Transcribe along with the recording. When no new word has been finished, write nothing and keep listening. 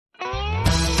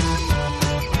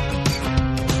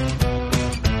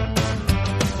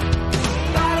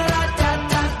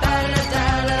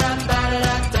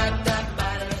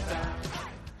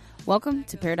Welcome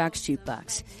to Paradox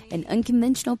Jukebox, an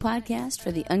unconventional podcast for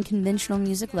the unconventional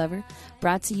music lover,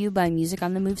 brought to you by Music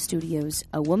on the Move Studios,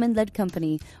 a woman-led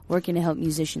company working to help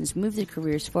musicians move their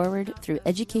careers forward through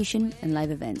education and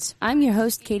live events. I'm your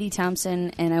host, Katie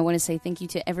Thompson, and I want to say thank you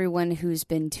to everyone who's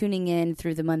been tuning in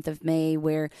through the month of May,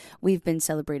 where we've been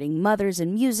celebrating mothers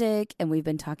in music, and we've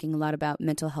been talking a lot about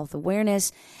mental health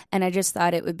awareness, and I just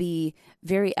thought it would be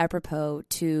very apropos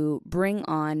to bring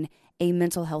on a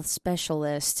mental health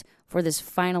specialist for this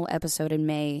final episode in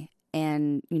May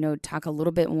and, talk a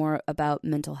little bit more about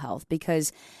mental health,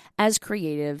 because as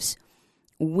creatives,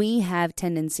 we have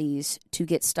tendencies to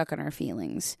get stuck on our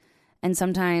feelings. And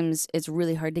sometimes it's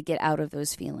really hard to get out of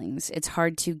those feelings. It's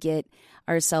hard to get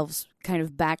ourselves kind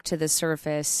of back to the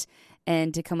surface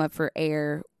and to come up for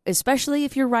air, especially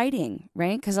if you're writing,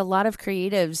 right? Because a lot of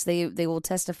creatives, they will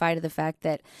testify to the fact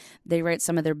that they write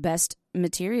some of their best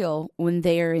material when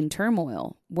they are in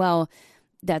turmoil. Well,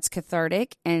 that's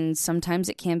cathartic, and sometimes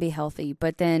it can be healthy,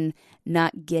 but then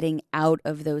not getting out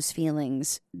of those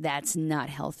feelings, that's not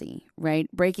healthy, right?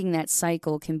 Breaking that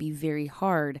cycle can be very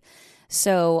hard.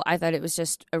 So I thought it was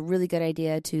just a really good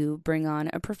idea to bring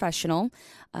on a professional.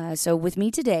 So with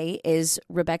me today is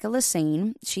Rebecca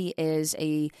Lassane. She is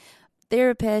a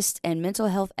therapist and mental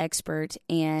health expert,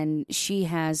 and she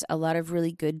has a lot of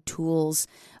really good tools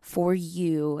for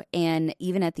you. And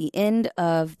even at the end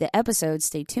of the episode,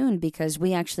 stay tuned, because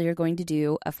we actually are going to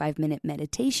do a 5-minute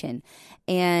meditation.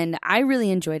 And I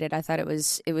really enjoyed it. I thought it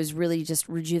was really just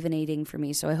rejuvenating for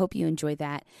me. So I hope you enjoy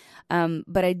that.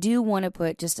 But I do want to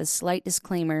put just a slight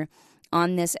disclaimer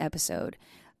on this episode.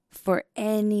 For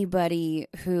anybody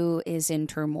who is in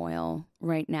turmoil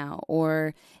right now,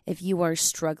 or if you are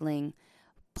struggling,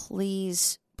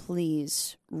 please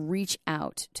reach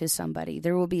out to somebody.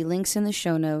 There will be links in the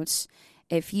show notes.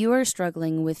 If you are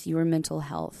struggling with your mental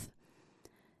health,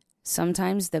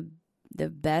 sometimes the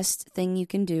best thing you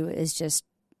can do is just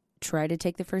try to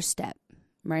take the first step,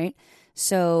 right?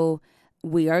 So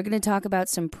we are going to talk about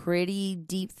some pretty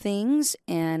deep things,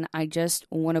 and I just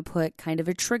want to put kind of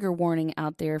a trigger warning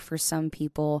out there for some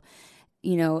people.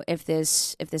 If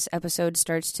this episode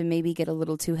starts to maybe get a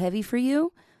little too heavy for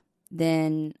you,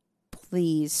 then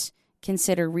please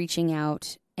consider reaching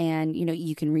out. And,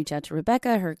 you can reach out to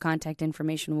Rebecca. Her contact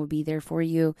information will be there for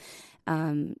you.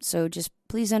 So just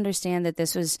please understand that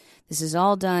this is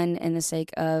all done in the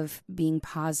sake of being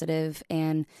positive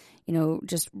and,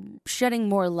 just shedding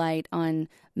more light on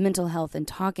mental health and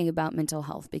talking about mental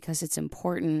health, because it's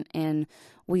important and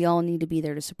we all need to be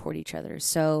there to support each other.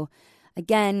 So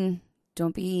again,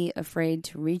 don't be afraid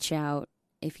to reach out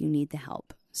if you need the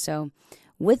help. So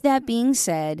with that being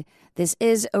said, this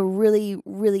is a really,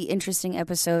 really interesting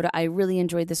episode. I really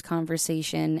enjoyed this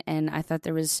conversation, and I thought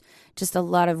there was just a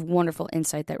lot of wonderful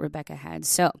insight that Rebecca had.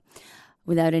 So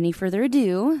without any further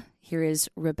ado, here is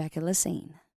Rebecca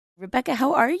Lassane. Rebecca,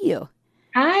 how are you?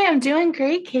 Hi, I'm doing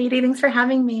great, Katie. Thanks for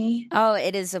having me. Oh,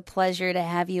 it is a pleasure to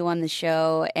have you on the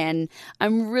show, and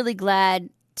I'm really glad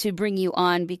to bring you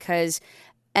on because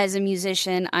as a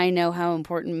musician, I know how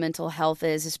important mental health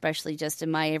is, especially just in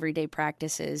my everyday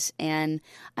practices. And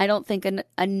I don't think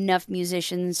enough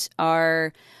musicians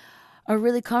are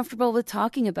really comfortable with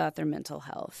talking about their mental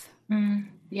health.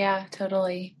 Yeah,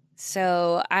 totally.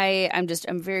 So I'm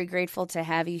very grateful to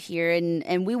have you here,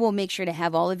 and we will make sure to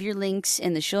have all of your links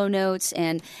in the show notes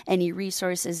and any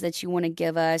resources that you want to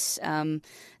give us.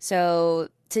 So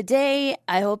today,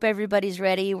 I hope everybody's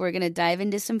ready. We're going to dive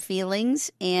into some feelings,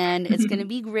 and it's going to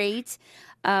be great.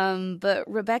 But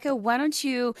Rebecca, why don't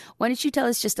you tell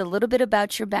us just a little bit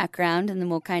about your background, and then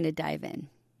we'll kind of dive in.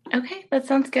 Okay, that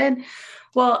sounds good.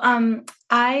 Well,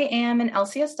 I am an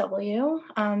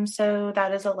LCSW, so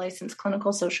that is a licensed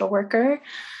clinical social worker.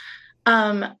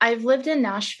 I've lived in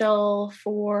Nashville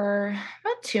for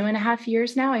about 2.5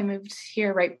 years now. I moved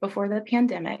here right before the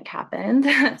pandemic happened.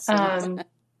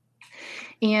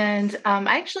 And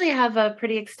I actually have a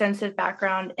pretty extensive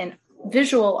background in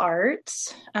visual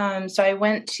arts. So I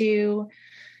went to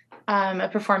a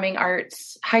performing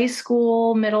arts high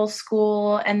school, middle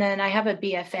school, and then I have a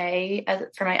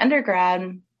BFA for my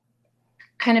undergrad.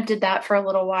 Kind of did that for a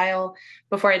little while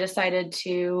before I decided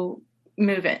to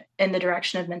move it in the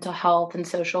direction of mental health and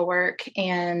social work.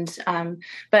 And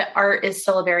but art is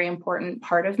still a very important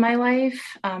part of my life.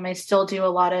 I still do a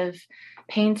lot of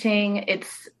painting.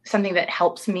 It's something that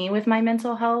helps me with my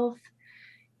mental health.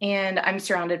 And I'm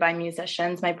surrounded by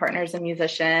musicians. My partner's a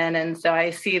musician. And so I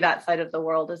see that side of the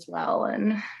world as well,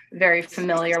 and very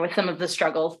familiar with some of the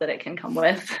struggles that it can come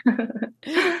with.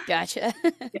 Gotcha.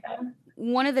 Yeah.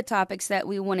 One of the topics that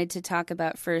we wanted to talk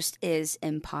about first is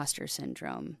imposter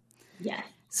syndrome. Yes.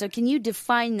 So can you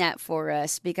define that for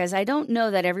us? Because I don't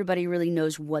know that everybody really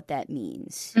knows what that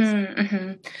means.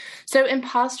 Mm-hmm. So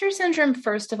imposter syndrome,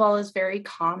 first of all, is very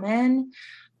common.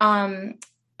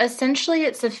 Essentially,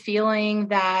 it's a feeling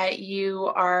that you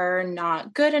are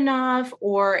not good enough,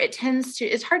 or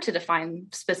it's hard to define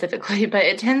specifically, but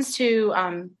it tends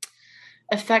to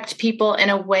affect people in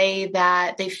a way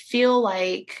that they feel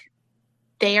like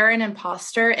they are an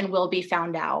imposter and will be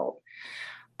found out.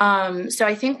 So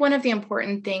I think one of the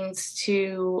important things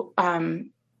to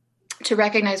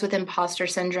recognize with imposter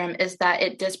syndrome is that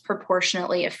it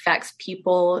disproportionately affects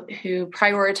people who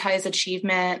prioritize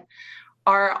achievement,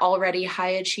 are already high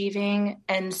achieving.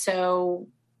 And so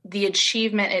the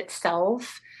achievement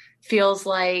itself feels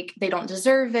like they don't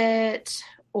deserve it,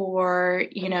 or,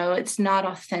 it's not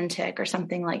authentic or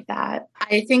something like that.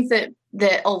 I think that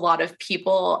a lot of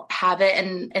people have it,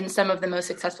 and some of the most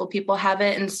successful people have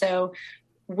it. And so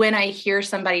when I hear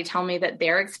somebody tell me that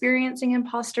they're experiencing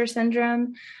imposter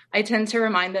syndrome, I tend to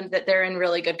remind them that they're in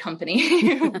really good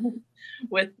company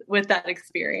with that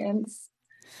experience.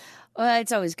 Well,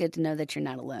 it's always good to know that you're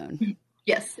not alone.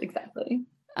 Yes, exactly.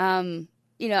 My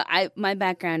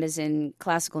background is in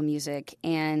classical music,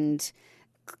 and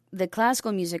the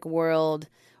classical music world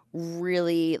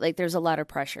really, there's a lot of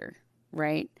pressure,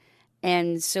 right?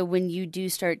 And so when you do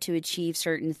start to achieve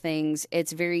certain things,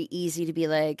 it's very easy to be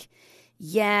like,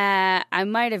 yeah, I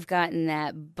might have gotten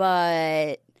that,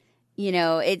 but,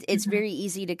 it's very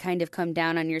easy to kind of come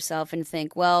down on yourself and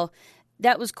think, well,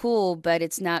 that was cool, but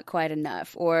it's not quite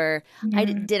enough. Or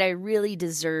did I really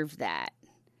deserve that?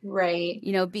 Right.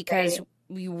 Because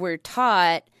we were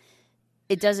taught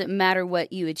it doesn't matter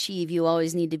what you achieve. You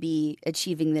always need to be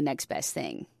achieving the next best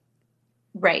thing.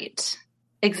 Right.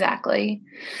 Exactly.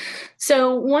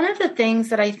 So one of the things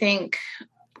that I think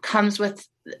comes with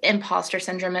imposter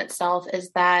syndrome itself is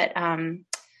that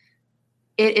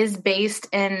it is based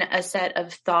in a set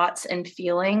of thoughts and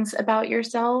feelings about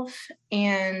yourself,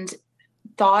 and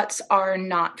thoughts are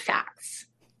not facts.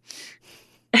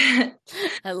 I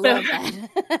love that.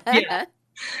 Yeah.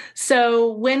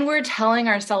 So when we're telling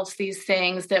ourselves these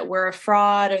things, that we're a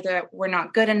fraud, or that we're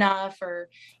not good enough, or,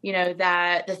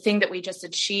 that the thing that we just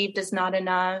achieved is not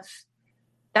enough,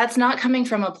 that's not coming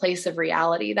from a place of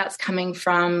reality. That's coming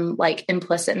from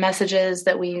implicit messages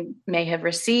that we may have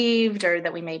received, or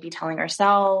that we may be telling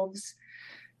ourselves.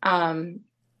 And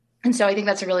so I think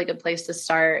that's a really good place to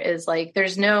start, is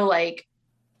there's no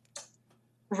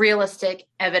realistic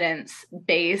evidence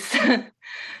base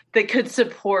that could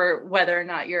support whether or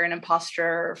not you're an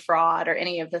imposter or fraud, or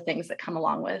any of the things that come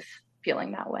along with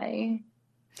feeling that way.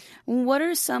 What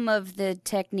are some of the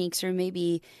techniques, or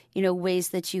maybe, ways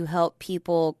that you help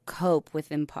people cope with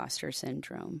imposter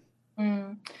syndrome?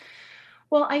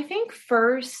 Well, I think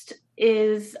first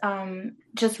is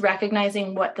just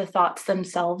recognizing what the thoughts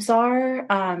themselves are.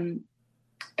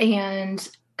 And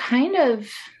kind of,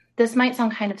 this might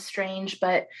sound kind of strange,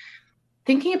 but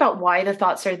thinking about why the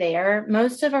thoughts are there.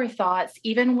 Most of our thoughts,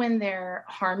 even when they're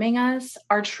harming us,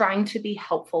 are trying to be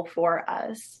helpful for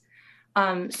us.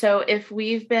 So if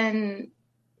we've been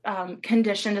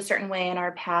conditioned a certain way in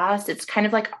our past, it's kind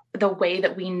of like the way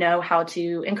that we know how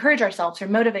to encourage ourselves or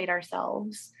motivate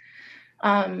ourselves.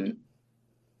 I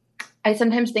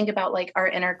sometimes think about our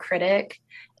inner critic,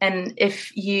 and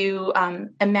if you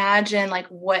imagine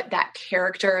what that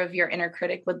character of your inner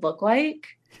critic would look like,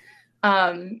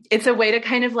 it's a way to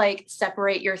kind of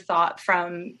separate your thought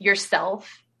from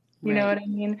yourself. You know what I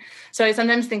mean? So I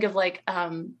sometimes think of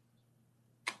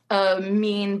a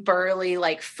mean, burly,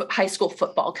 high school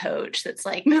football coach that's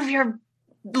move your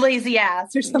lazy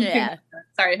ass or something. Yeah.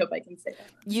 Sorry, I hope I can say that.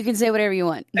 You can say whatever you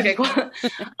want. Okay, cool.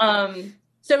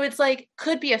 So it's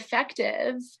could be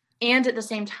effective. And at the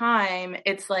same time,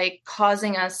 it's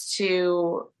causing us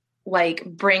to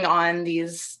bring on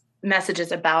these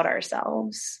messages about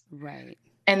ourselves. Right.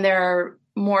 And there are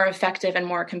more effective and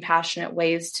more compassionate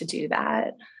ways to do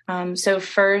that. So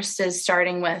first is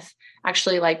starting with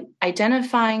actually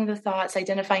identifying the thoughts,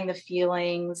 identifying the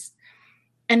feelings,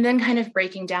 and then kind of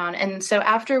breaking down. And so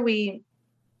after we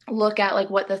look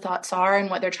at what the thoughts are and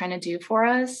what they're trying to do for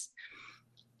us,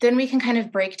 then we can kind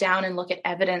of break down and look at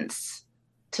evidence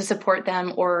to support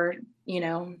them, or,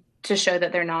 to show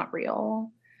that they're not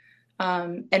real.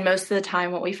 And most of the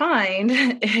time what we find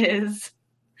is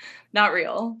not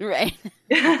real. Right.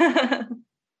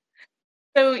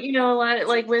 So, a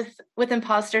lot with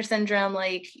imposter syndrome,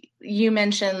 you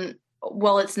mentioned,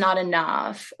 well, it's not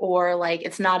enough, or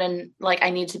it's not I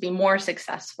need to be more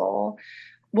successful.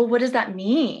 Well, what does that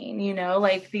mean?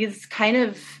 These kind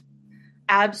of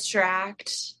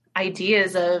abstract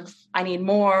ideas of I need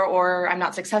more, or I'm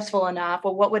not successful enough.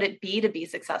 Well, what would it be to be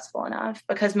successful enough?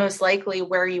 Because most likely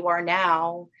where you are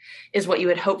now is what you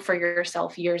would hope for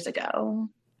yourself years ago.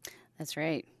 That's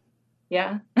right.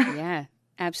 Yeah. Yeah,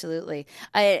 absolutely.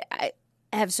 I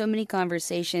have so many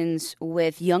conversations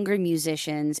with younger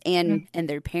musicians and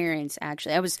their parents.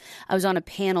 Actually, I was on a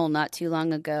panel not too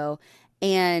long ago,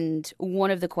 and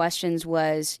one of the questions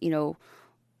was,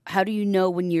 how do you know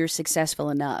when you're successful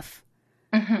enough?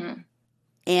 Mm-hmm.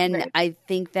 And Right. I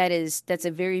think that's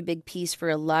a very big piece for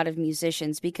a lot of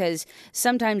musicians, because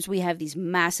sometimes we have these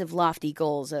massive lofty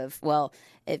goals of, well,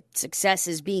 if success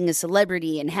is being a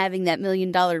celebrity and having that $1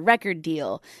 million record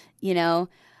deal, you know.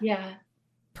 Yeah.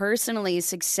 Personally,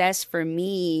 success for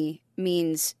me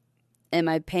means, am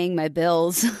I paying my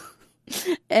bills?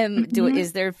 Mm-hmm.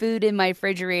 Is there food in my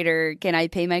refrigerator? Can I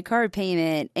pay my car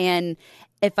payment? And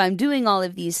if I'm doing all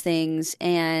of these things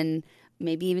and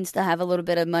maybe even still have a little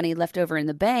bit of money left over in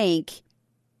the bank,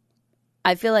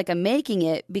 I feel like I'm making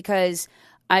it, because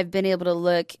I've been able to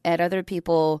look at other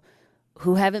people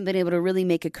who haven't been able to really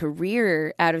make a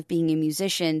career out of being a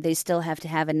musician. They still have to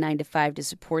have a 9 to 5 to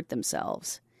support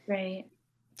themselves. Right.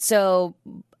 So,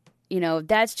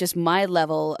 that's just my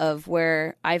level of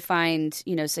where I find,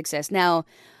 success. Now,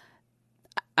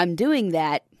 I'm doing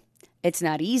that. It's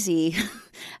not easy.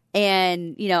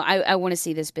 And, I want to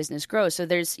see this business grow. So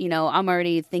there's, I'm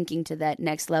already thinking to that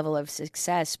next level of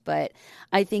success. But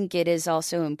I think it is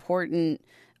also important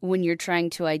when you're trying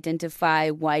to identify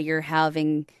why you're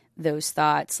having those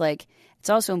thoughts. Like, it's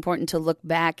also important to look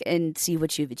back and see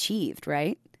what you've achieved,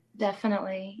 right?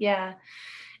 Definitely. Yeah.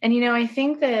 And, I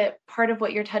think that part of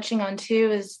what you're touching on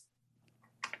too is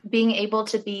being able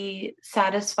to be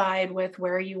satisfied with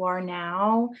where you are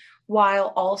now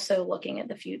while also looking at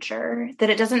the future,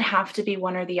 that it doesn't have to be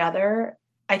one or the other.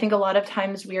 I think a lot of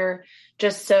times we're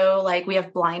just so like we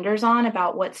have blinders on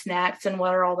about what's next and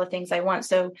what are all the things I want.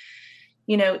 So,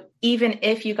 even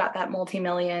if you got that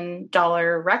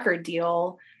multi-million-dollar record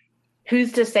deal,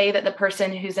 who's to say that the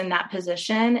person who's in that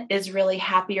position is really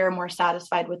happier, more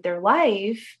satisfied with their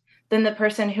life than the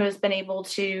person who has been able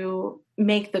to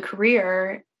make the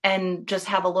career and just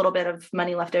have a little bit of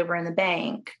money left over in the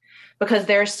bank, because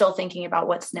they're still thinking about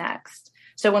what's next.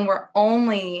 So when we're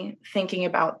only thinking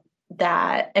about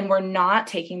that and we're not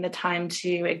taking the time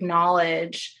to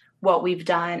acknowledge what we've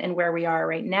done and where we are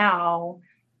right now,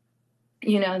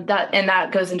 that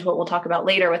goes into what we'll talk about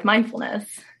later with mindfulness,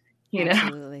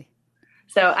 Absolutely.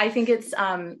 So I think it's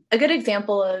a good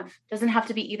example of, doesn't have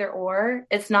to be either or.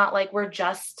 It's not like we're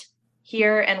just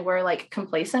here and we're like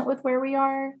complacent with where we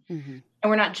are. Mm-hmm. And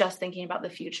we're not just thinking about the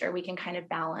future. We can kind of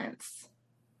balance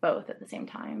both at the same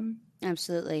time.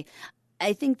 Absolutely.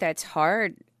 I think that's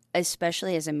hard,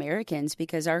 especially as Americans,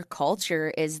 because our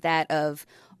culture is that of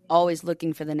always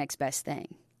looking for the next best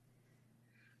thing.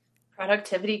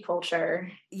 Productivity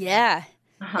culture. Yeah.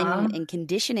 Uh-huh. And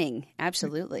conditioning.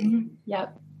 Absolutely. Mm-hmm.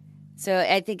 Yep. So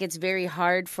I think it's very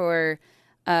hard for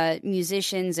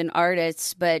musicians and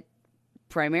artists, but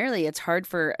primarily it's hard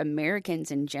for Americans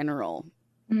in general,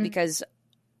 because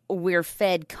we're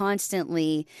fed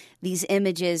constantly these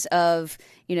images of,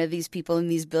 these people in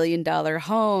these $1 billion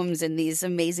homes and these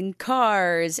amazing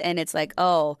cars. And it's like,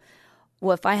 oh,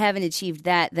 well, if I haven't achieved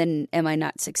that, then am I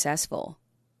not successful?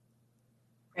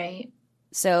 Right.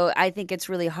 So I think it's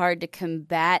really hard to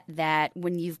combat that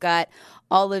when you've got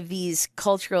all of these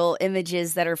cultural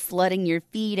images that are flooding your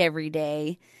feed every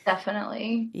day.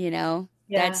 Definitely. Yeah.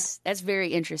 That's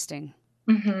very interesting.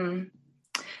 Mm-hmm.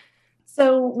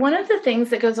 So one of the things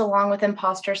that goes along with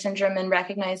imposter syndrome and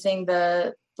recognizing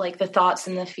the thoughts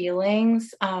and the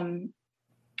feelings, and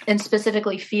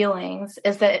specifically feelings,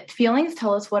 is that feelings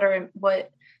tell us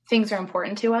what things are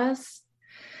important to us.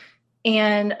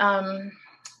 And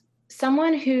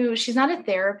someone who, she's not a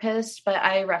therapist, but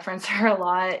I reference her a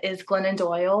lot, is Glennon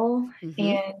Doyle. Mm-hmm.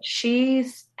 And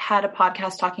she's had a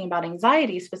podcast talking about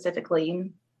anxiety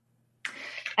specifically.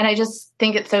 And I just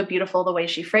think it's so beautiful the way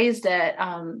she phrased it.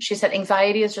 She said,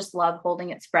 anxiety is just love holding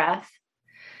its breath.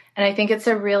 And I think it's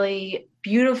a really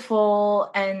beautiful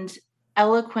and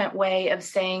eloquent way of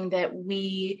saying that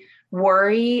we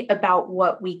worry about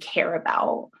what we care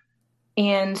about.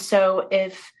 And so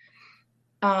if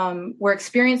we're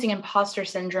experiencing imposter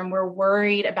syndrome, we're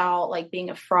worried about being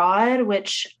a fraud,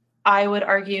 which I would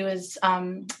argue is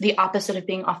the opposite of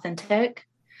being authentic.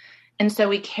 And so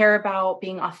we care about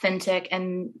being authentic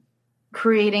and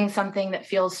creating something that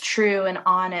feels true and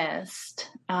honest.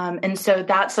 And so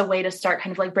that's a way to start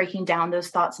kind of breaking down those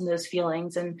thoughts and those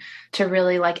feelings and to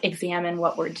really examine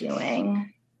what we're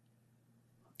doing.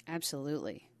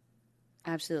 Absolutely.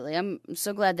 Absolutely. I'm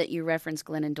so glad that you referenced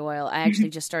Glennon Doyle. I actually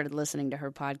just started listening to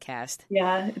her podcast.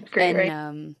 Yeah, it's great, right?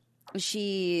 And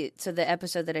so the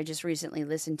episode that I just recently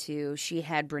listened to, she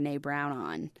had Brene Brown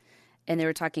on, and they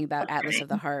were talking about Atlas of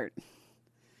the Heart.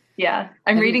 Yeah,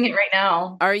 I'm reading it right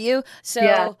now. Are you? So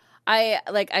yeah.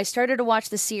 I started to watch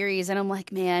the series, and I'm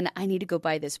like, man, I need to go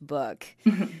buy this book.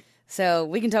 So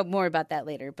we can talk more about that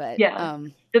later. But yeah,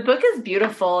 the book is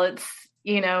beautiful. It's,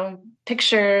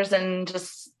 pictures and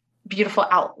just beautiful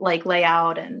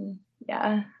layout, and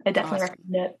yeah, I definitely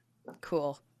recommend it.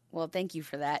 Cool. Well, thank you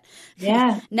for that.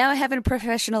 Yeah. Now I have a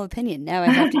professional opinion. Now I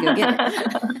have to go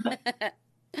get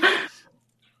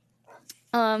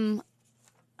it. I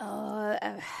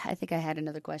think I had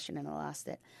another question and I lost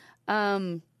it.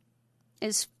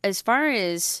 As far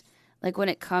as like when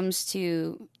it comes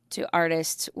to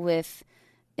artists with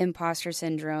imposter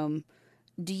syndrome,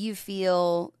 do you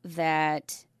feel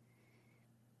that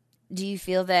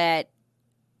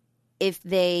if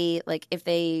they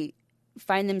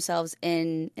find themselves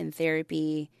in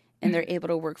therapy and they're able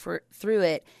to work through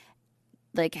it,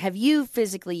 like, have you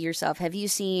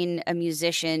seen a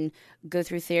musician go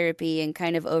through therapy and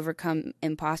kind of overcome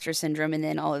imposter syndrome, and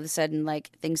then all of a sudden, like,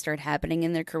 things start happening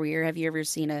in their career? Have you ever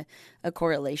seen a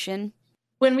correlation?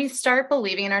 When we start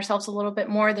believing in ourselves a little bit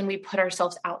more, then we put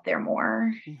ourselves out there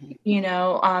more.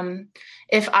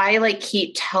 If I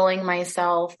keep telling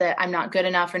myself that I'm not good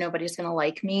enough or nobody's going to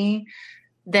like me,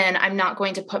 then I'm not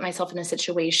going to put myself in a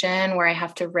situation where I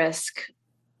have to risk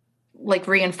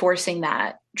reinforcing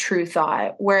that true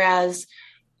thought. Whereas,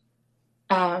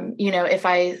 if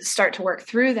I start to work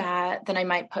through that, then I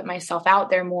might put myself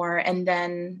out there more. And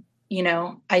then,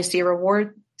 I see a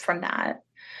reward from that.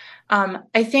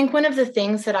 I think one of the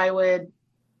things that I would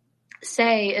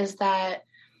say is that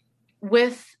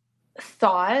with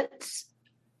thoughts,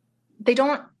 they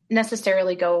don't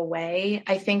necessarily go away.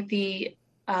 I think the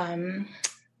amount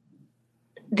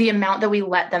that we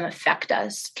let them affect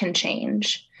us can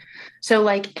change. So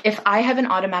if I have an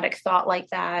automatic thought like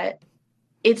that,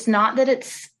 it's not that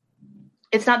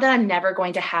I'm never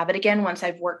going to have it again once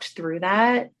I've worked through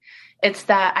that. It's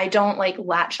that I don't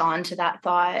latch on to that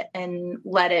thought and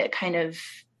let it kind of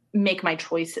make my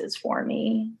choices for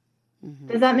me. Mm-hmm.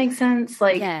 Does that make sense?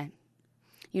 Yeah.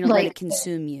 You don't let it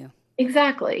consume you.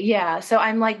 Exactly. Yeah. So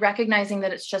I'm recognizing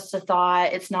that it's just a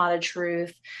thought. It's not a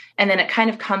truth. And then it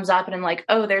kind of comes up and I'm like,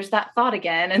 oh, there's that thought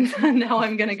again. And now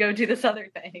I'm going to go do this other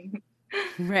thing.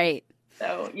 Right.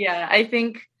 So yeah, I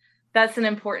think that's an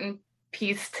important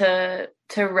piece to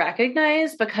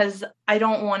recognize, because I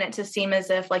don't want it to seem as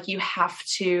if you have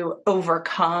to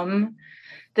overcome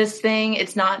this thing.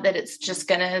 It's not that it's just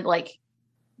gonna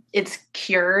it's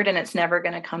cured and it's never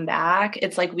gonna come back.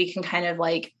 It's we can kind of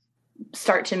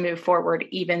start to move forward,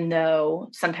 even though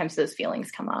sometimes those feelings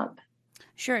come up.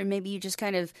 Sure. And maybe you just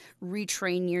kind of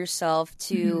retrain yourself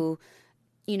to,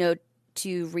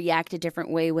 to react a different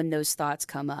way when those thoughts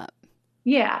come up.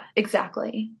 Yeah,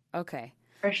 exactly. Okay.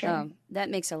 For sure. That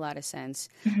makes a lot of sense.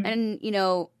 Mm-hmm. And,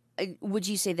 would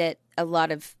you say that a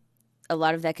lot of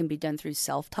that can be done through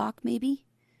self-talk, maybe?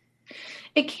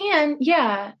 It can.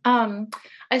 Yeah.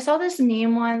 I saw this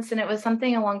meme once, and it was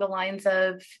something along the lines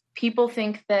of, people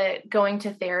think that going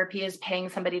to therapy is paying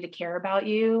somebody to care about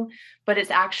you, but it's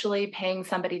actually paying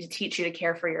somebody to teach you to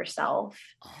care for yourself.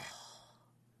 Oh,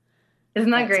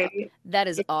 isn't that great? That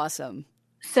is awesome.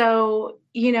 So,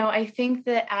 I think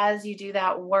that as you do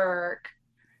that work,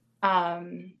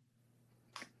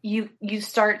 you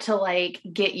start to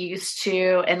get used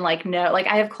to and know,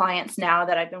 I have clients now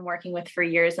that I've been working with for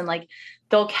years, and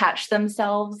they'll catch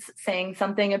themselves saying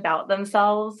something about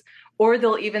themselves, or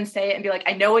they'll even say it and be like,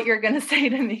 I know what you're going to say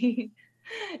to me.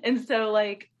 And so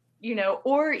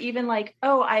or even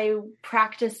oh, I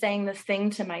practiced saying this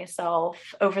thing to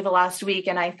myself over the last week,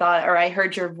 and I thought, or I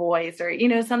heard your voice, or,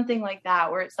 something like that,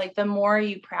 where it's the more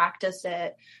you practice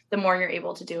it, the more you're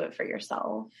able to do it for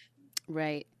yourself.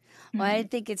 Right. Well, I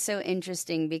think it's so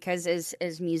interesting because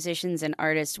as musicians and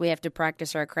artists, we have to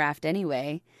practice our craft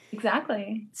anyway.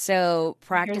 Exactly. So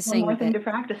practicing. There's one more thing to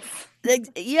practice.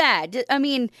 Yeah. I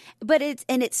mean, but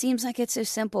it seems like it's so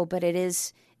simple, but it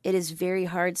is very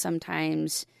hard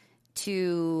sometimes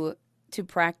to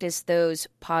practice those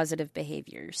positive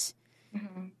behaviors,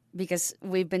 mm-hmm. because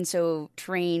we've been so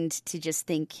trained to just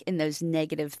think in those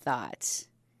negative thoughts.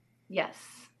 Yes.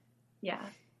 Yeah.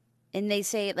 And they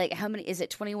say, how many, is it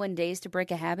 21 days to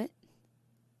break a habit?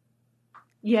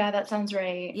 Yeah, that sounds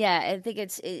right. Yeah, I think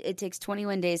it takes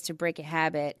 21 days to break a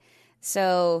habit.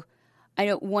 So I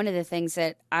know one of the things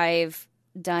that I've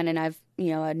done, and I've,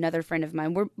 another friend of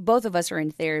mine, both of us are in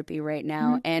therapy right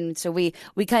now. Mm-hmm. And so we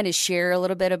kind of share a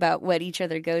little bit about what each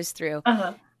other goes through.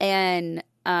 Uh-huh. And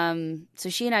so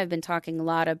she and I have been talking a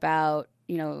lot about,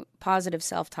 positive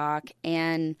self-talk.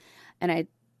 And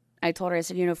I told her, I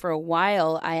said, for a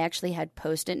while, I actually had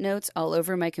Post-it notes all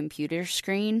over my computer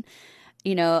screen,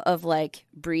 of like,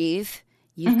 breathe,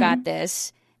 you've got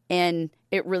this, and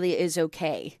it really is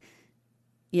okay.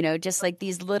 Just like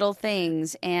these little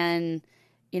things. And,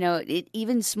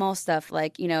 even small stuff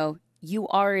like, you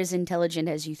are as intelligent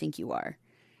as you think you are.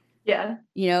 Yeah.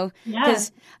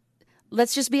 Because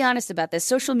let's just be honest about this.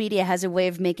 Social media has a way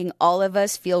of making all of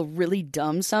us feel really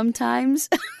dumb sometimes.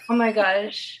 Oh my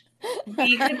gosh.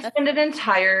 We could spend an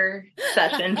entire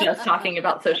session just talking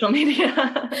about social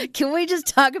media. Can we just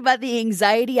talk about the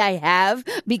anxiety I have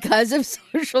because of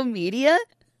social media?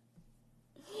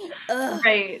 Ugh.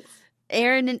 Right.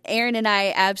 Aaron and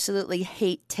I absolutely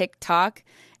hate TikTok,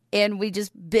 and we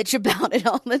just bitch about it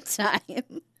all the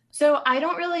time. So I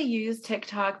don't really use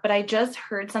TikTok, but I just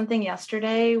heard something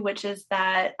yesterday, which is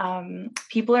that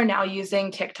people are now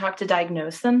using TikTok to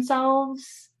diagnose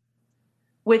themselves,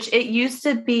 which it used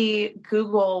to be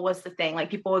Google was the thing. Like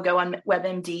people would go on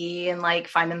WebMD and like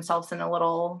find themselves in a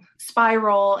little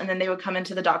spiral, and then they would come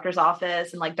into the doctor's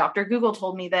office and like, Dr. Google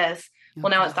told me this. Well,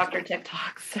 now it's Dr.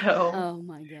 TikTok. So, oh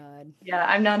my God. Yeah,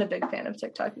 I'm not a big fan of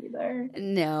TikTok either.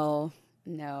 No.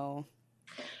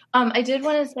 I did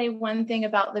want to say one thing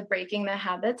about the breaking the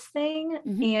habits thing.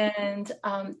 And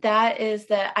that is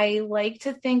that I like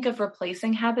to think of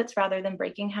replacing habits rather than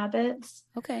breaking habits.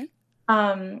 Okay.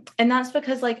 And that's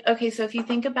because like, okay, so if you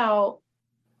think about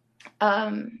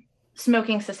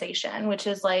smoking cessation, which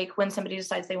is like when somebody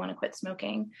decides they want to quit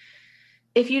smoking,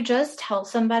 if you just tell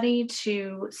somebody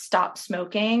to stop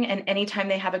smoking and anytime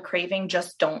they have a craving,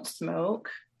 just don't smoke,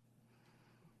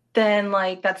 then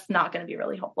like that's not going to be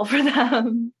really helpful for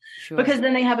them. Sure. Because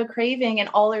then they have a craving and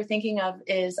all they're thinking of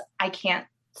is, I can't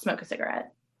smoke a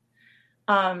cigarette.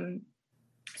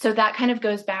 So that kind of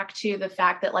goes back to the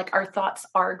fact that like our thoughts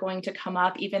are going to come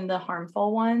up, even the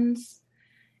harmful ones.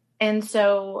 And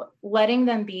so letting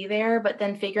them be there, but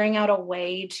then figuring out a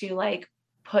way to like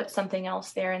put something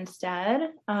else there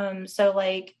instead. So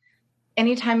like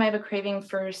anytime I have a craving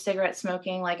for cigarette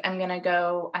smoking, like I'm going to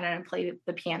go, I don't know, play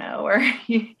the piano or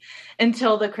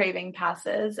until the craving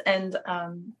passes. And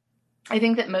I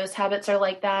think that most habits are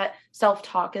like that.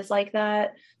 Self-talk is like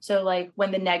that. So like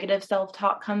when the negative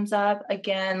self-talk comes up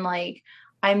again, like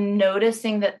I'm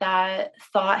noticing that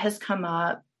thought has come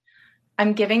up.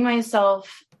 I'm giving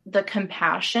myself the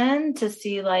compassion to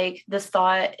see like this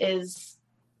thought is,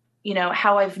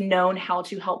 how I've known how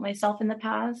to help myself in the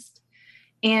past.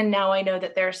 And now I know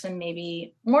that there are some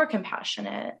maybe more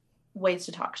compassionate ways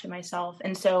to talk to myself.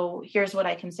 And so here's what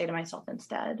I can say to myself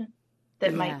instead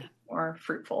that might be more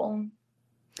fruitful.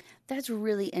 That's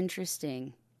really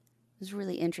interesting. It's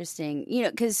really interesting,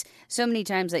 because so many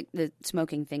times, like the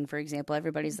smoking thing, for example,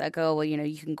 everybody's like, oh, well,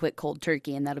 you can quit cold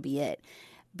turkey and that'll be it.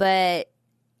 But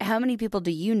how many people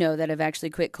do you know that have actually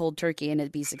quit cold turkey and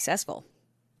it'd be successful?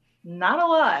 Not a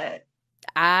lot.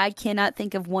 I cannot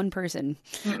think of one person.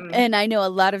 And I know a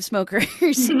lot of smokers.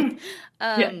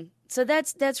 So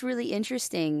that's really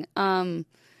interesting.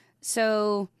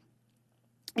 So,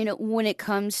 when it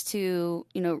comes to,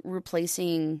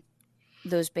 replacing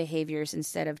those behaviors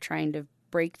instead of trying to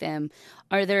break them,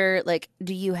 are there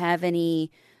do you have any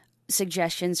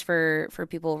suggestions for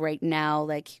people right now,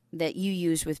 like that you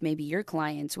use with maybe your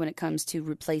clients when it comes to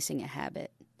replacing a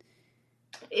habit?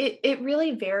 It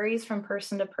really varies from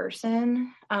person to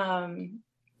person.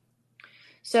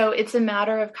 So it's a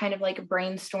matter of kind of like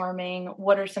brainstorming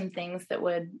what are some things that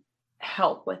would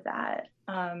help with that.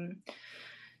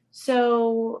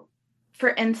 So for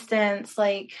instance,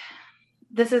 like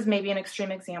this is maybe an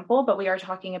extreme example, but we are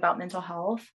talking about mental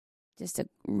health. Just a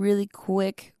really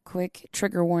quick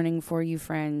trigger warning for you,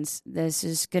 friends. This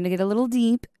is going to get a little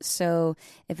deep, so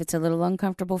if it's a little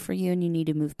uncomfortable for you and you need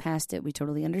to move past it, we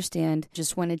totally understand.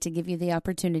 Just wanted to give you the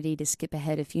opportunity to skip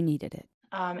ahead if you needed it.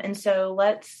 And so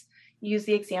let's use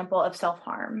the example of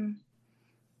self-harm.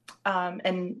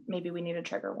 And maybe we need a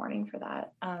trigger warning for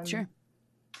that. Sure.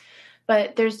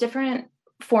 But there's different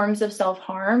forms of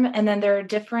self-harm, and then there are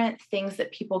different things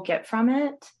that people get from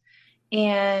it.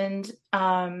 And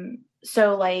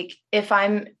so like if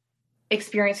I'm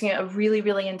experiencing a really,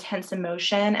 really intense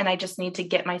emotion and I just need to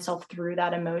get myself through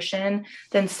that emotion,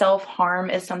 then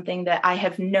self-harm is something that I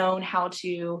have known how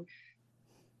to,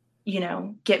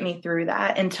 get me through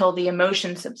that until the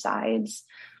emotion subsides.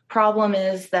 Problem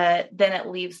is that then it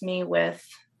leaves me with,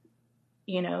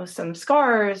 some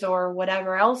scars or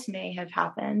whatever else may have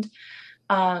happened.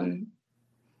 And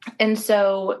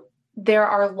so there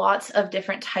are lots of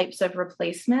different types of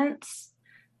replacements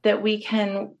that we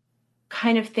can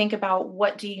kind of think about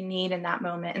what do you need in that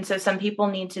moment. And so some people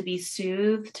need to be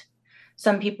soothed.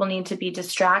 Some people need to be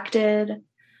distracted.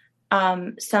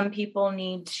 Some people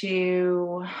need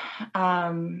to,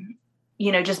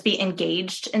 just be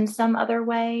engaged in some other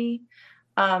way.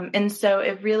 And so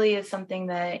it really is something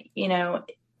that,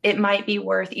 it might be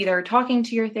worth either talking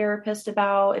to your therapist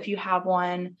about if you have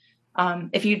one.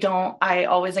 If you don't, I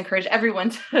always encourage everyone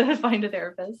to find a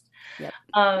therapist. Yep.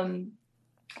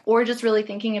 Or just really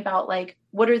thinking about like,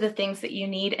 what are the things that you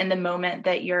need in the moment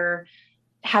that you're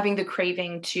having the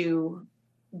craving to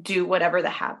do whatever the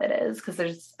habit is. Because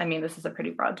this is a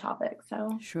pretty broad topic.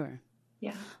 So sure.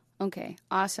 Yeah. Okay,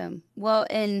 awesome. Well,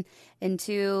 and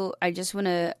two, I just want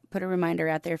to put a reminder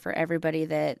out there for everybody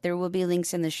that there will be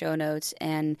links in the show notes,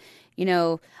 and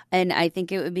and I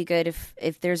think it would be good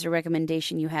if there's a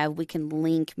recommendation you have, we can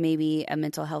link maybe a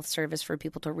mental health service for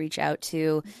people to reach out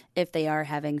to if they are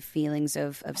having feelings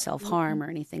of self-harm or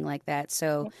anything like that.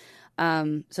 So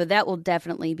so that will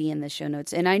definitely be in the show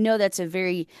notes. And I know that's a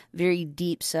very, very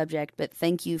deep subject, but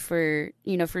thank you for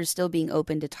still being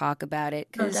open to talk about it,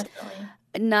 because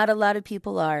not a lot of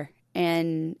people are.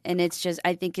 And it's just,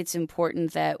 I think it's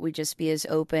important that we just be as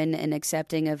open and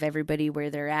accepting of everybody where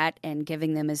they're at and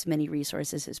giving them as many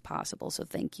resources as possible. So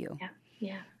thank you.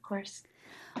 Yeah, of course.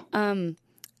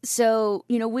 So,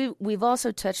 we've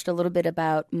also touched a little bit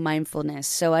about mindfulness.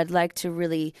 So I'd like to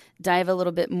really dive a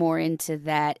little bit more into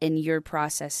that and your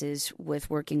processes with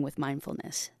working with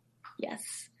mindfulness.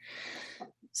 Yes.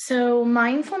 So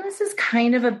mindfulness is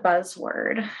kind of a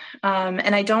buzzword.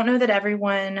 And I don't know that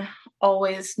everyone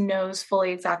always knows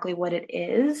fully exactly what it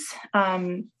is.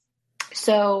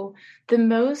 So the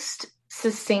most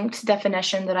succinct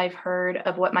definition that I've heard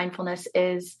of what mindfulness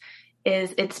is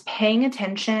it's paying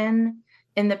attention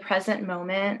in the present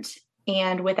moment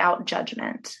and without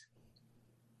judgment.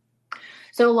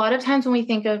 So a lot of times when we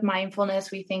think of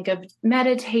mindfulness, we think of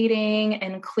meditating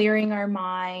and clearing our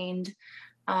mind.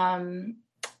 And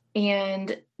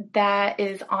that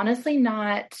is honestly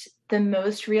not the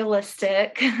most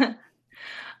realistic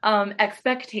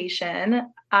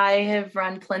expectation. I have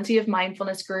run plenty of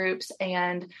mindfulness groups,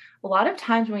 and a lot of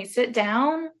times when we sit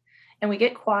down and we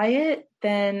get quiet,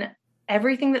 then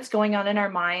everything that's going on in our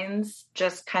minds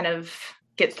just kind of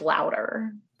gets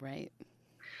louder. Right.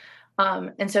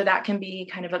 And so that can be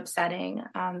kind of upsetting.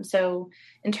 So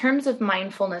in terms of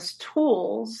mindfulness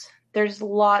tools, there's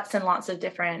lots and lots of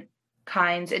different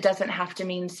kinds. It doesn't have to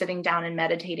mean sitting down and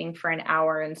meditating for an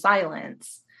hour in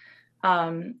silence.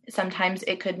 Sometimes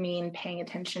it could mean paying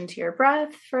attention to your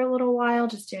breath for a little while,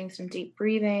 just doing some deep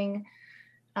breathing.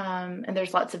 And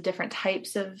there's lots of different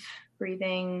types of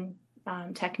breathing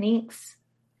techniques.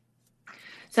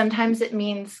 Sometimes it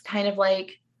means kind of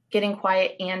like getting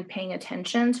quiet and paying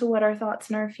attention to what our thoughts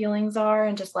and our feelings are,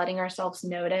 and just letting ourselves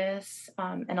notice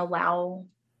and allow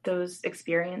those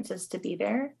experiences to be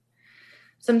there.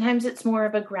 Sometimes it's more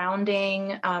of a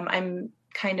grounding. I'm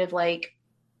kind of like,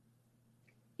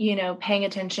 paying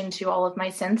attention to all of my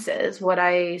senses, what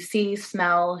I see,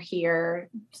 smell, hear,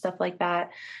 stuff like that.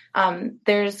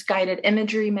 There's guided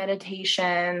imagery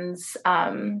meditations,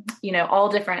 all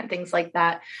different things like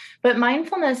that. But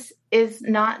mindfulness is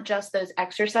not just those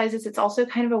exercises. It's also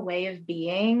kind of a way of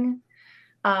being.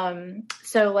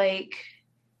 So like,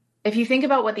 if you think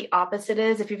about what the opposite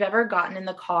is, if you've ever gotten in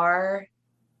the car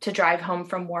to drive home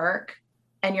from work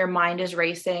and your mind is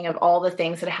racing of all the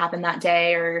things that happened that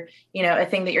day, or, a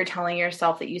thing that you're telling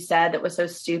yourself that you said that was so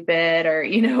stupid, or,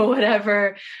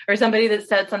 whatever, or somebody that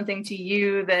said something to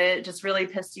you that just really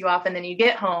pissed you off. And then you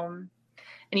get home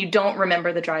and you don't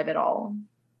remember the drive at all.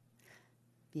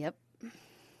 Yep.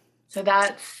 So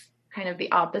that's kind of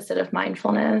the opposite of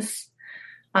mindfulness.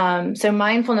 So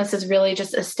mindfulness is really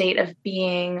just a state of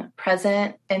being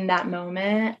present in that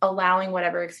moment, allowing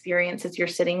whatever experiences you're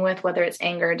sitting with, whether it's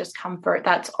anger, discomfort,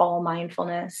 that's all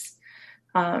mindfulness.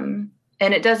 And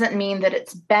it doesn't mean that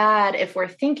it's bad if we're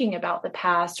thinking about the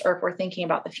past or if we're thinking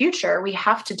about the future. We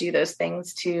have to do those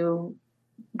things to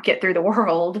get through the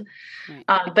world.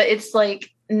 Right. But it's like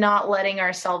not letting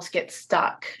ourselves get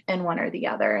stuck in one or the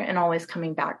other and always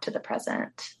coming back to the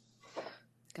present.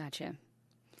 Gotcha.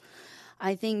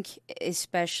 I think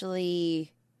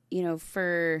especially,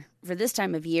 for this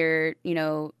time of year,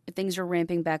 things are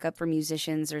ramping back up for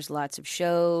musicians. There's lots of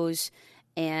shows,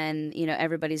 and,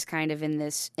 everybody's kind of in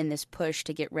this push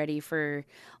to get ready for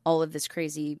all of this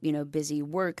crazy, busy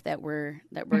work that we're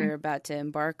about to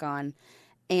embark on.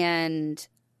 And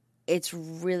it's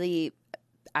really,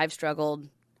 I've struggled.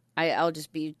 I'll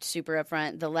just be super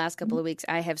upfront. The last couple of weeks,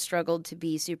 I have struggled to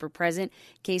be super present.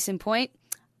 Case in point,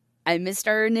 I missed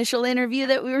our initial interview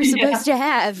that we were supposed to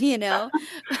have,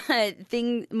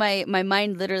 my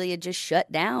mind literally had just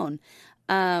shut down.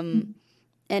 And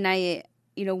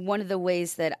one of the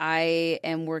ways that I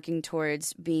am working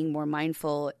towards being more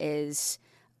mindful is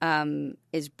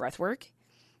breath work.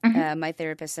 My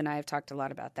therapist and I have talked a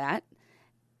lot about that,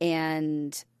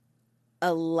 and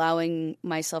allowing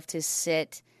myself to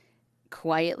sit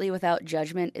quietly without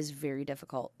judgment is very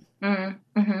difficult.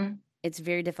 Mm-hmm. It's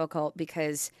very difficult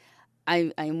because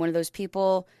I'm one of those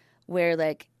people where,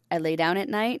 like, I lay down at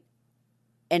night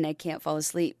and I can't fall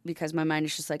asleep because my mind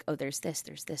is just like, oh, there's this,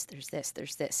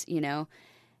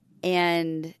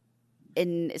 and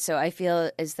so I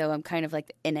feel as though I'm kind of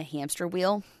like in a hamster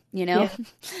wheel, Yeah,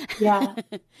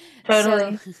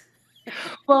 totally. So.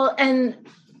 Well, and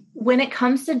when it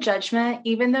comes to judgment,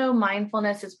 even though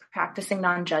mindfulness is practicing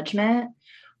non-judgment,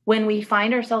 when we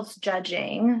find ourselves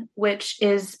judging, which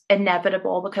is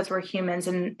inevitable because we're humans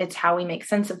and it's how we make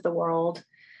sense of the world,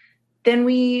 then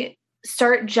we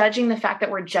start judging the fact that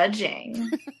we're judging.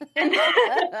 and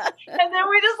then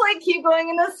we just like keep going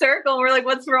in a circle. We're like,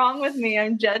 what's wrong with me?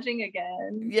 I'm judging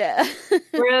again. Yeah.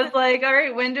 Whereas like, all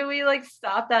right, when do we like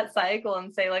stop that cycle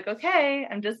and say like, okay,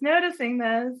 I'm just noticing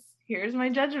this. Here's my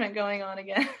judgment going on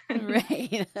again.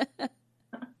 Right.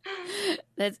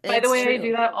 By the way, true. I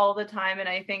do that all the time. And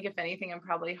I think if anything, I'm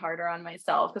probably harder on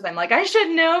myself because I'm like, I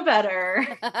should know better.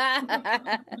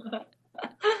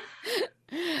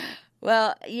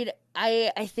 Well,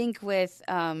 I think with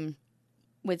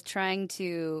trying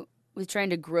to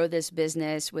grow this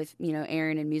business with,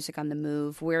 Erin and Music on the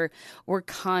Move, we're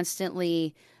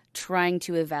constantly trying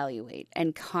to evaluate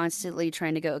and constantly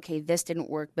trying to go, okay, this didn't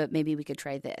work, but maybe we could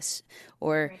try this,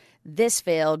 or right. This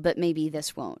failed, but maybe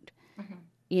this won't,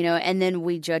 and then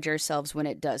we judge ourselves when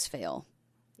it does fail.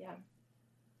 Yeah.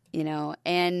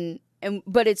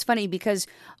 But it's funny because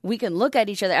we can look at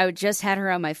each other. I just had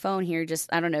her on my phone here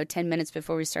 10 minutes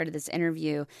before we started this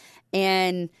interview.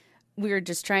 And we were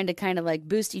just trying to kind of like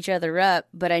boost each other up.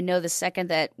 But I know the second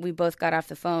that we both got off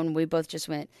the phone, we both just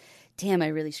went, damn, I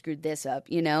really screwed this up,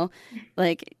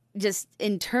 Like just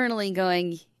internally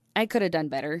going, I could have done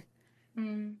better.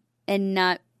 Mm.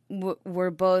 And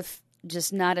we're both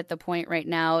just not at the point right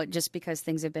now just because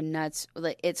things have been nuts.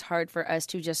 Like, it's hard for us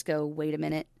to just go, wait a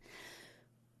minute.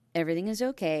 Everything is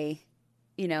okay.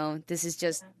 This is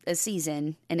just a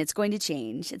season and it's going to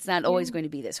change. It's not always going to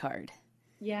be this hard.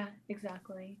 Yeah,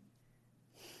 exactly.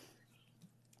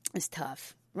 It's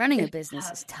tough. Running a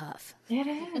business is tough. It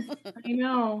is. I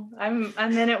know. I'm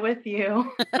in it with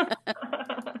you.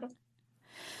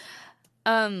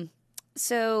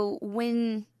 So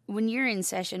when you're in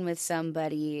session with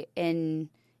somebody and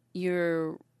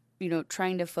you're,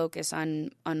 trying to focus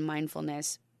on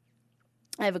mindfulness,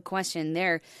 I have a question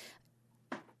there.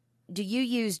 Do you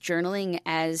use journaling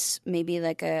as maybe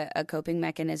like a coping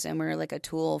mechanism or like a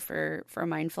tool for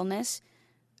mindfulness?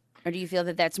 Or do you feel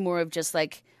that that's more of just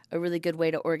like a really good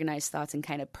way to organize thoughts and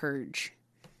kind of purge?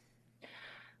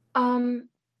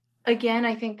 Again,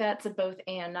 I think that's a both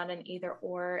and, not an either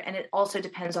or. And it also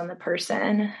depends on the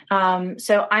person.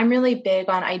 So I'm really big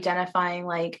on identifying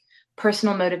like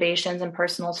personal motivations and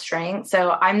personal strengths. So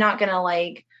I'm not going to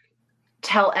like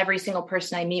tell every single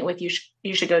person I meet with, you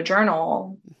should go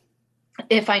journal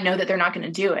if I know that they're not going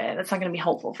to do it. That's not going to be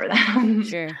helpful for them.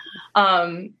 Sure.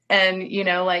 And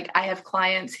like I have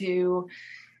clients who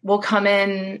will come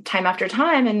in time after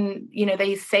time and,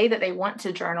 they say that they want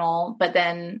to journal, but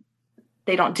then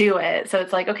they don't do it. So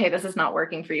it's like, okay, this is not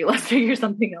working for you. Let's figure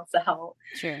something else out.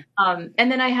 Sure. And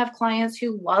then I have clients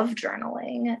who love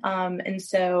journaling. And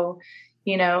so,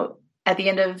 at the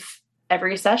end of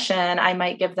every session, I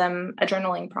might give them a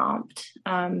journaling prompt.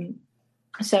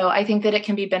 So I think that it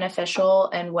can be beneficial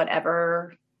in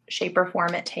whatever shape or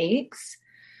form it takes.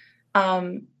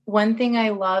 One thing I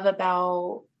love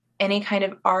about any kind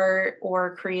of art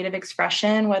or creative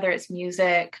expression, whether it's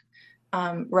music,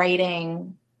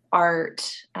 writing,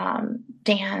 art,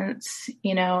 dance,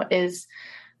 is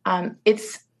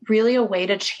it's really a way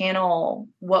to channel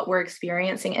what we're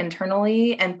experiencing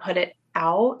internally and put it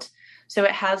out. So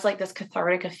it has like this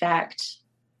cathartic effect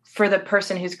for the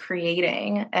person who's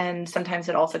creating. And sometimes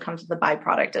it also comes with a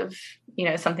byproduct of,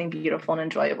 something beautiful and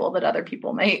enjoyable that other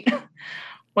people might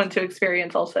want to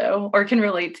experience also, or can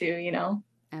relate to,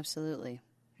 Absolutely.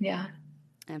 Yeah.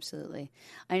 Absolutely.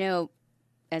 I know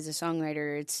as a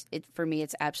songwriter, for me,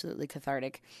 it's absolutely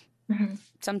cathartic. Mm-hmm.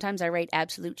 Sometimes I write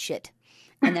absolute shit,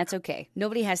 and that's okay.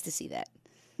 Nobody has to see that.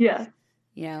 Yeah.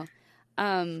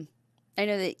 I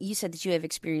know that you said that you have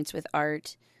experience with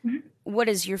art. Mm-hmm. What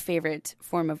is your favorite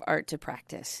form of art to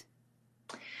practice?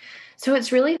 So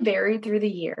it's really varied through the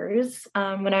years.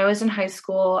 When I was in high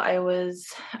school, I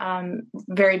was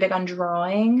very big on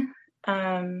drawing.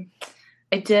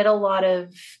 I did a lot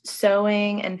of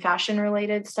sewing and fashion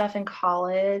related stuff in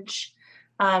college.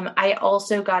 I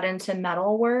also got into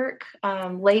metal work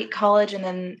late college and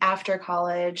then after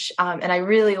college. And I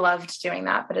really loved doing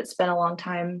that, but it's been a long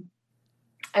time.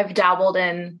 I've dabbled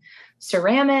in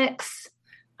ceramics,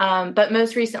 but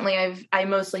most recently I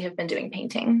mostly have been doing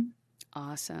painting.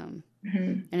 Awesome.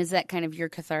 Mm-hmm. And is that kind of your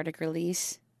cathartic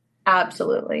release?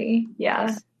 Absolutely. Yeah.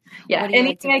 Nice. Yeah.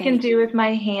 Anything I can do with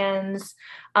my hands.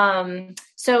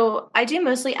 So I do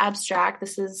mostly abstract.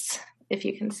 This is, if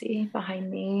you can see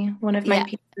behind me, one of my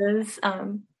pieces.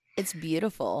 It's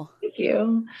beautiful. Thank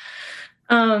you.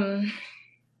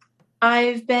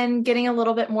 I've been getting a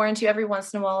little bit more into, every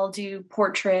once in a while, I'll do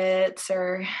portraits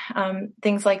or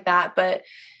things like that. But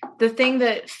the thing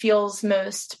that feels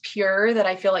most pure, that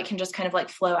I feel like can just kind of like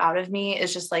flow out of me,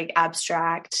 is just like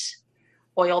abstract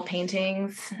oil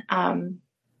paintings. And,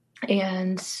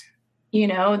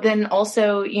 then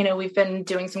also, we've been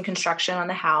doing some construction on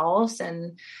the house,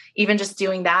 and even just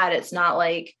doing that, it's not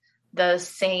like the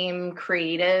same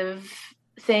creative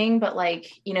thing, but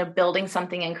like, building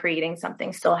something and creating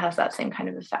something still has that same kind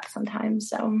of effect sometimes.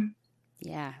 So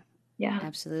yeah,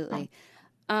 absolutely.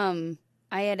 I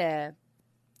had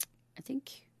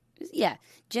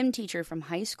gym teacher from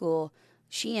high school.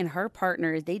 She and her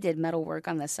partner, they did metal work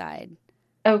on the side.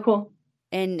 Oh, cool.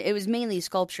 And it was mainly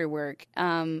sculpture work.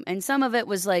 And some of it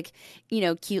was like,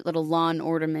 cute little lawn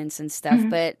ornaments and stuff. Mm-hmm.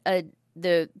 But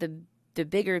the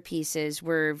bigger pieces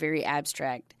were very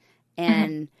abstract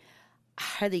and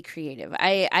highly creative.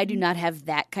 I do not have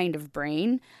that kind of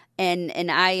brain.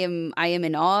 And I am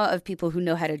in awe of people who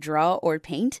know how to draw or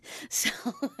paint. So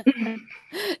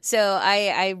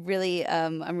I really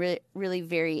I'm really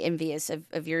very envious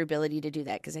of your ability to do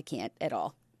that, because I can't at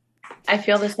all. I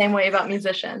feel the same way about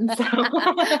musicians. So.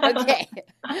 Okay.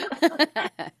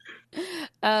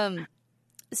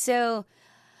 So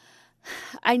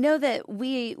I know that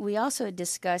we also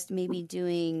discussed maybe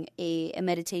doing a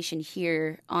meditation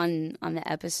here on the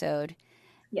episode.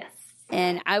 Yes.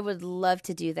 And I would love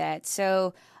to do that.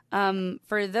 So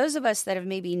for those of us that have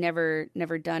maybe never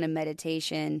done a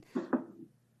meditation,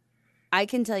 I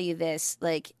can tell you this,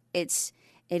 like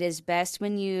it is best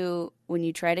when you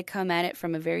try to come at it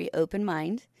from a very open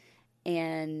mind.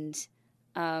 And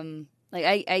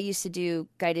like I used to do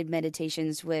guided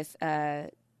meditations with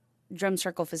drum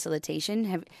circle facilitation.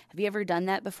 Have you ever done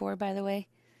that before, by the way?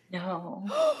 No.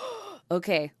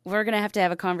 Okay, we're gonna have to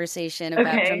have a conversation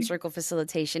about drum circle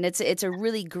facilitation. It's a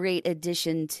really great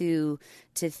addition to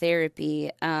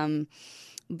therapy.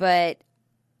 But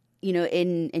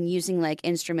in using like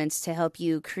instruments to help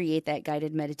you create that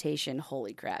guided meditation,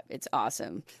 holy crap, it's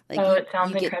awesome. Like, it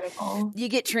sounds incredible. You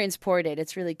get transported.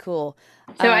 It's really cool.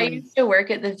 So I used to work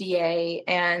at the VA,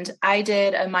 and I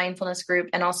did a mindfulness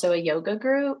group and also a yoga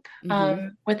group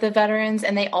with the veterans.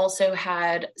 And they also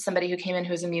had somebody who came in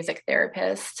who was a music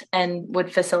therapist and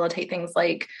would facilitate things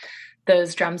like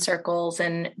those drum circles.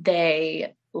 And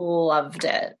they loved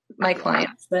it. My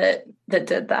clients that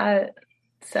did that.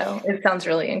 So it sounds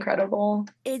really incredible.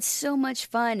 It's so much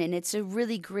fun, and it's a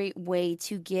really great way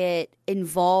to get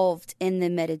involved in the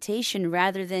meditation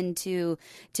rather than to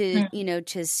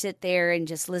sit there and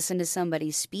just listen to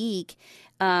somebody speak.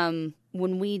 When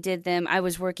we did them, I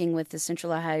was working with the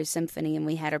Central Ohio Symphony, and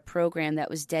we had a program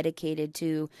that was dedicated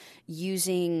to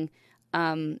using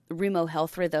Remo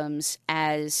Health Rhythms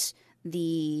as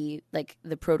the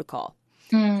protocol.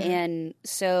 And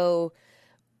so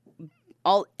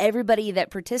everybody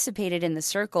that participated in the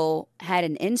circle had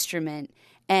an instrument,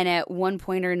 and at one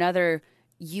point or another,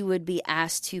 you would be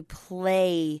asked to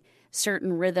play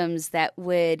certain rhythms that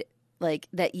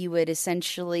you would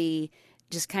essentially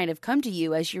just kind of come to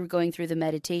you as you were going through the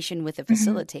meditation with a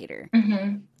facilitator.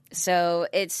 Mm-hmm. So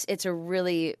it's a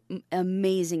really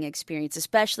amazing experience,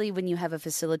 especially when you have a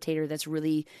facilitator that's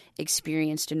really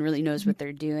experienced and really knows what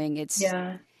they're doing. It's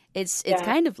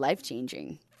kind of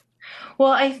life-changing.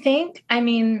 Well,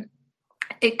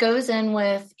 it goes in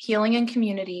with healing and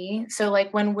community. So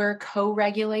like when we're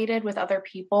co-regulated with other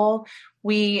people,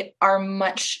 we are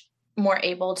much more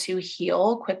able to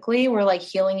heal quickly. We're like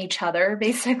healing each other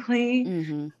basically.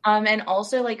 Mm-hmm. And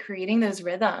also like creating those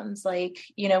rhythms, like,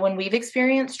 when we've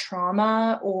experienced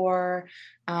trauma or,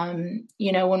 when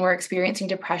we're experiencing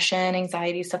depression,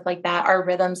 anxiety, stuff like that, our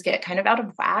rhythms get kind of out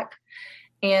of whack.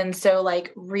 And so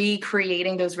like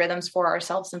recreating those rhythms for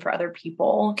ourselves and for other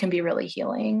people can be really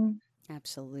healing.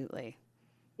 Absolutely.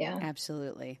 Yeah.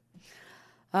 Absolutely.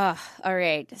 Oh, all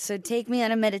right. So take me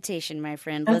on a meditation, my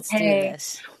friend. Let's do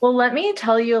this. Well, let me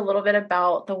tell you a little bit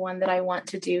about the one that I want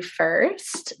to do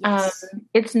first. Yes.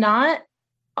 It's not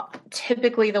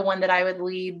typically the one that I would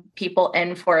lead people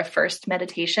in for a first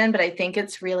meditation, but I think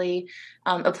it's really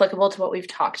applicable to what we've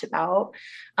talked about.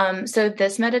 So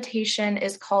this meditation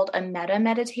is called a metta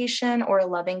meditation or a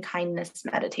loving kindness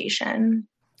meditation.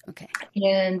 Okay.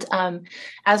 And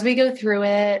as we go through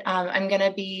it, I'm going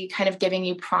to be kind of giving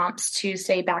you prompts to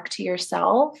say back to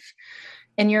yourself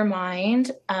in your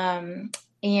mind.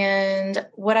 And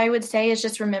what I would say is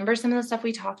just remember some of the stuff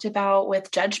we talked about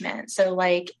with judgment. So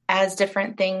like as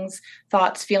different things,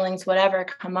 thoughts, feelings, whatever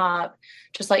come up,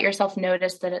 just let yourself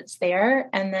notice that it's there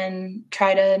and then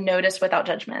try to notice without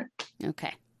judgment.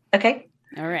 Okay. Okay.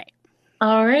 All right.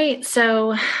 All right.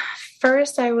 So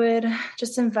first I would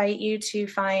just invite you to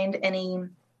find any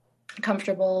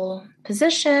comfortable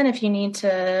position. If you need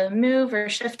to move or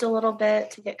shift a little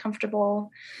bit to get comfortable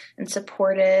and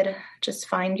supported, just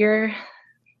find your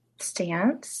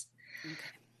stance. Okay.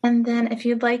 And then if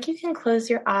you'd like, you can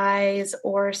close your eyes,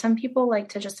 or some people like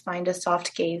to just find a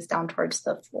soft gaze down towards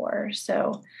the floor.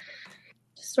 So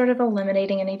just sort of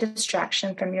eliminating any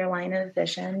distraction from your line of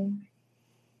vision.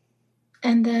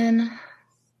 And then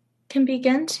can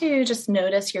begin to just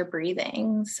notice your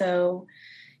breathing. So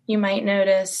you might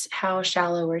notice how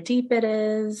shallow or deep it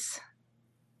is.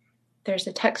 There's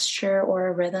a texture or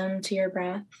a rhythm to your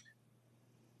breath.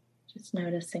 Just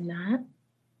noticing that.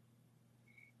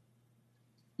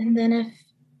 And then if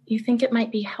you think it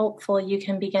might be helpful, you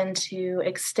can begin to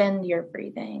extend your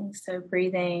breathing. So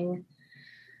breathing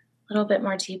a little bit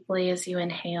more deeply as you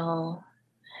inhale,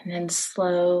 and then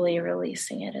slowly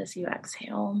releasing it as you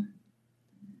exhale.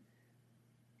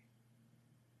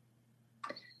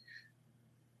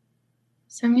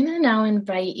 So I'm going to now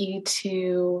invite you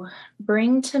to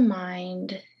bring to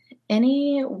mind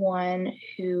anyone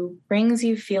who brings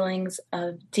you feelings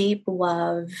of deep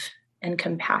love and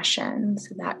compassion.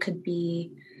 So that could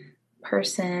be a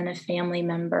person, a family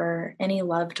member, any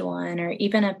loved one, or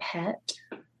even a pet.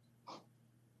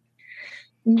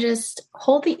 And just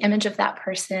hold the image of that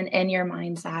person in your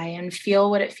mind's eye and feel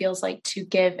what it feels like to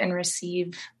give and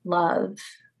receive love.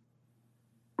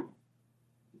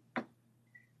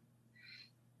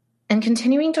 And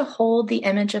continuing to hold the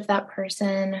image of that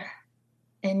person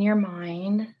in your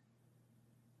mind,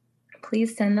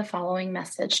 please send the following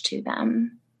message to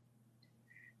them.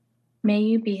 May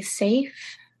you be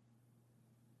safe.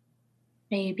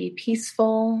 May you be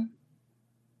peaceful.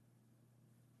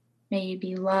 May you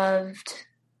be loved.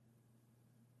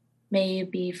 May you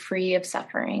be free of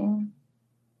suffering.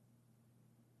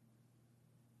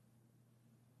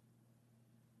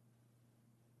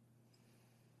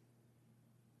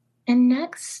 And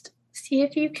next, see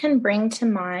if you can bring to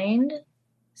mind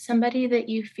somebody that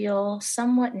you feel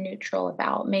somewhat neutral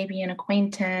about, maybe an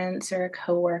acquaintance or a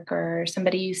coworker,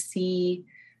 somebody you see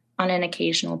on an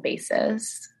occasional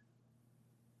basis.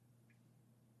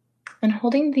 And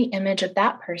holding the image of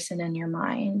that person in your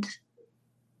mind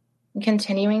and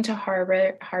continuing to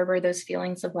harbor those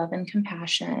feelings of love and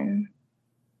compassion.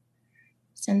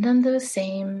 Send them those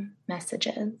same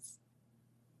messages.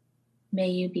 May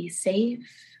you be safe.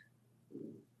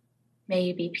 May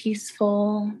you be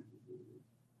peaceful.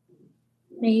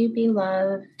 May you be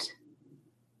loved.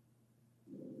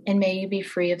 And may you be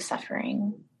free of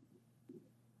suffering.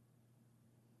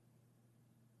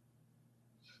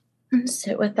 And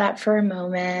sit with that for a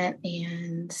moment.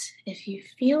 And if you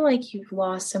feel like you've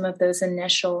lost some of those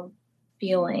initial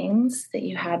feelings that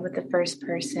you had with the first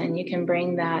person, you can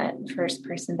bring that first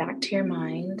person back to your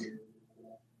mind.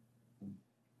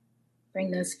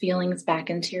 Bring those feelings back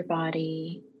into your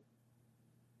body.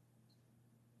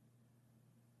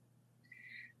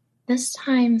 This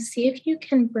time, see if you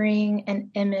can bring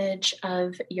an image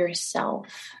of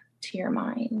yourself to your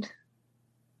mind.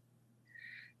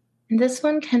 And this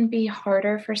one can be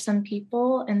harder for some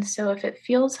people. And so if it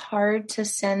feels hard to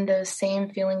send those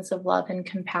same feelings of love and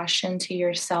compassion to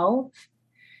yourself,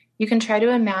 you can try to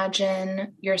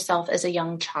imagine yourself as a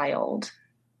young child.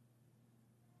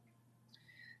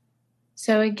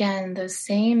 So again, those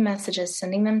same messages,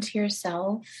 sending them to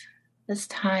yourself. This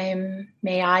time,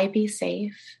 may I be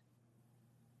safe.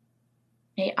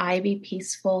 May I be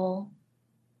peaceful.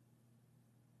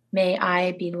 May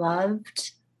I be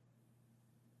loved.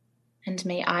 And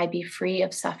may I be free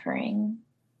of suffering.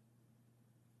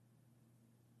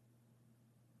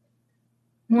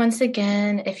 Once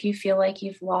again, if you feel like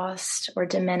you've lost or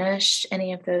diminished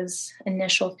any of those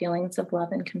initial feelings of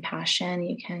love and compassion,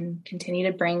 you can continue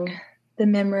to bring the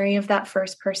memory of that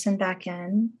first person back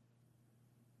in.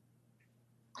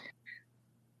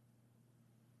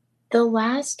 The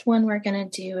last one we're going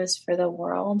to do is for the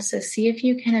world. So see if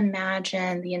you can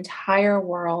imagine the entire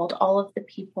world, all of the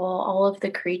people, all of the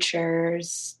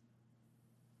creatures,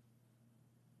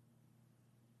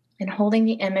 and holding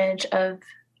the image of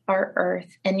our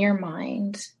earth in your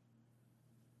mind.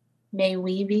 May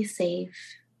we be safe.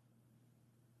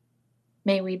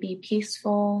 May we be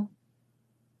peaceful.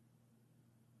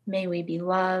 May we be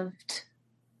loved.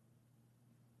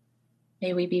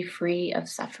 May we be free of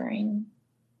suffering.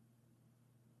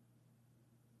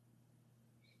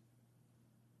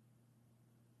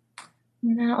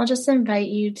 And then I'll just invite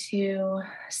you to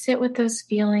sit with those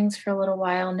feelings for a little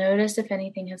while. Notice if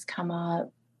anything has come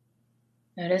up.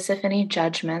 Notice if any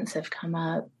judgments have come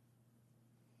up.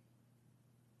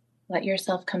 Let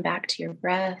yourself come back to your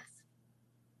breath.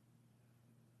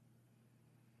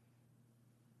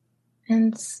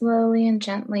 And slowly and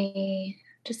gently,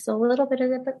 just a little bit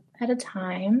at a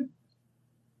time,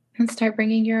 and start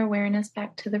bringing your awareness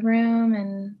back to the room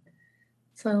and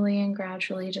slowly and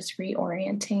gradually just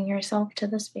reorienting yourself to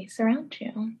the space around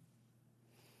you.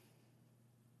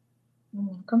 And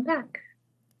welcome back.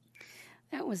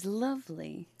 That was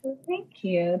lovely. Well, thank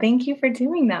you. Thank you for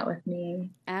doing that with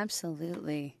me.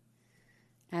 Absolutely.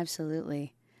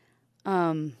 Absolutely.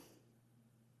 That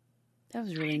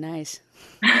was really nice.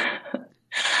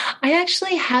 I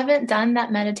actually haven't done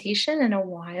that meditation in a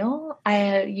while.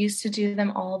 I used to do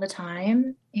them all the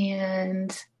time,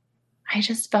 and I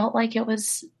just felt like it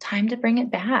was time to bring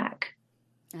it back.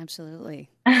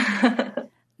 Absolutely. No,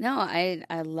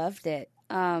 I loved it.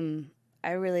 I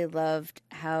really loved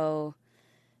how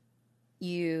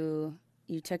you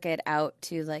took it out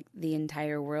to like the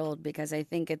entire world, because I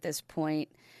think at this point,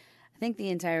 I think the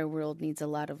entire world needs a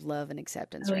lot of love and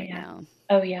acceptance now.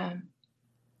 Oh yeah,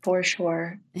 for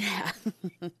sure. Yeah.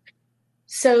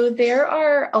 So there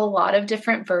are a lot of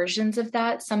different versions of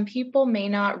that. Some people may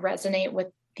not resonate with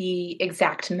the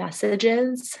exact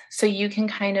messages. So you can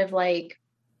kind of like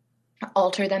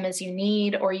alter them as you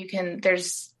need, or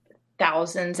there's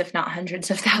thousands, if not hundreds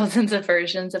of thousands of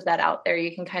versions of that out there.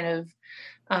 You can kind of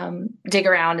dig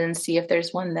around and see if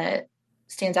there's one that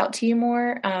stands out to you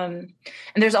more. And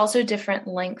there's also different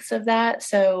lengths of that.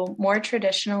 So more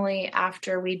traditionally,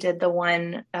 after we did the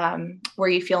one where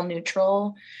you feel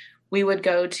neutral, we would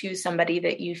go to somebody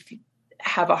that you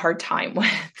have a hard time with.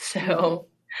 So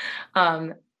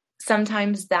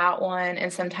sometimes that one,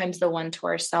 and sometimes the one to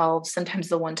ourselves, sometimes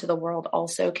the one to the world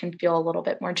also can feel a little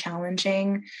bit more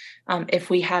challenging if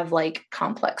we have like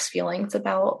complex feelings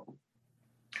about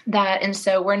that. And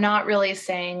so we're not really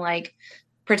saying like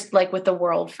with the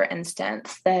world, for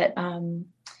instance, that,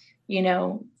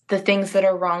 the things that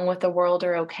are wrong with the world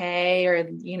are okay, or,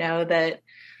 that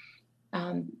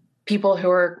people who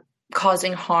are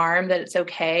causing harm, that it's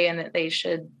okay and that they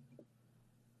should,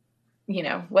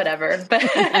 whatever. But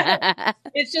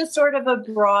it's just sort of a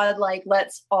broad, like,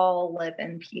 let's all live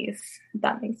in peace, if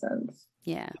that makes sense.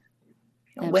 Yeah,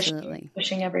 absolutely.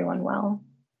 Wishing everyone well.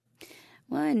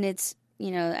 Well, and it's,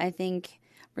 I think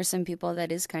for some people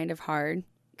that is kind of hard,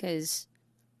 because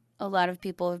a lot of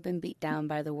people have been beat down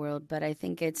by the world. But I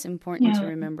think it's important to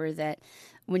remember that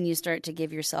when you start to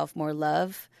give yourself more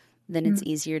love, then it's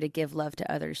easier to give love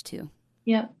to others too.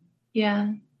 Yeah.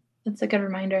 Yeah. That's a good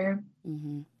reminder.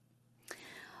 Mm-hmm.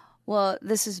 Well,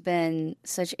 this has been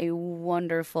such a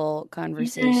wonderful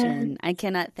conversation. Yes. I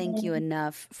cannot thank you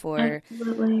enough for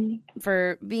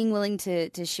being willing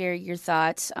to share your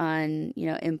thoughts on,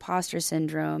 imposter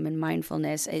syndrome and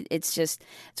mindfulness. It's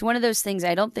one of those things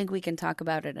I don't think we can talk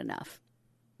about it enough.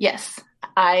 Yes,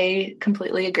 I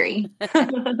completely agree.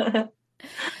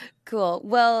 Cool.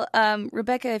 Well,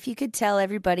 Rebecca, if you could tell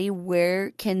everybody, where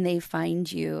can they find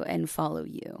you and follow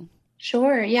you?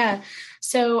 Sure. Yeah.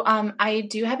 So I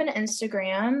do have an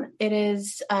Instagram. It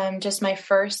is just my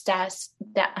first dot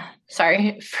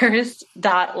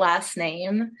last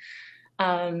name.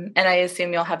 And I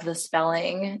assume you'll have the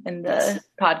spelling in the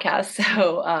podcast.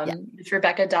 So it's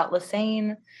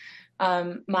Rebecca.Lesane.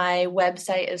 My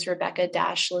website is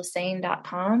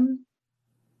Rebecca-Lesane.com.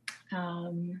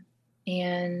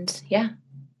 And yeah.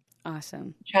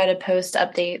 Awesome. Try to post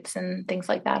updates and things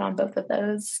like that on both of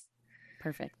those.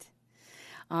 Perfect.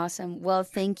 Awesome. Well,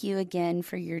 thank you again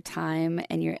for your time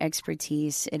and your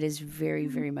expertise. It is very,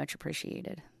 very much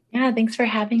appreciated. Yeah, thanks for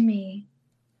having me.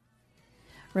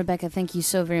 Rebecca, thank you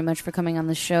so very much for coming on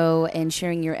the show and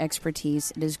sharing your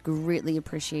expertise. It is greatly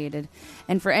appreciated.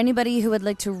 And for anybody who would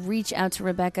like to reach out to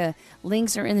Rebecca,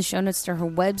 links are in the show notes to her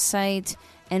website.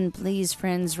 And please,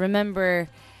 friends, remember,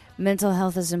 mental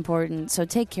health is important, so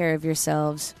take care of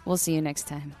yourselves. We'll see you next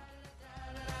time.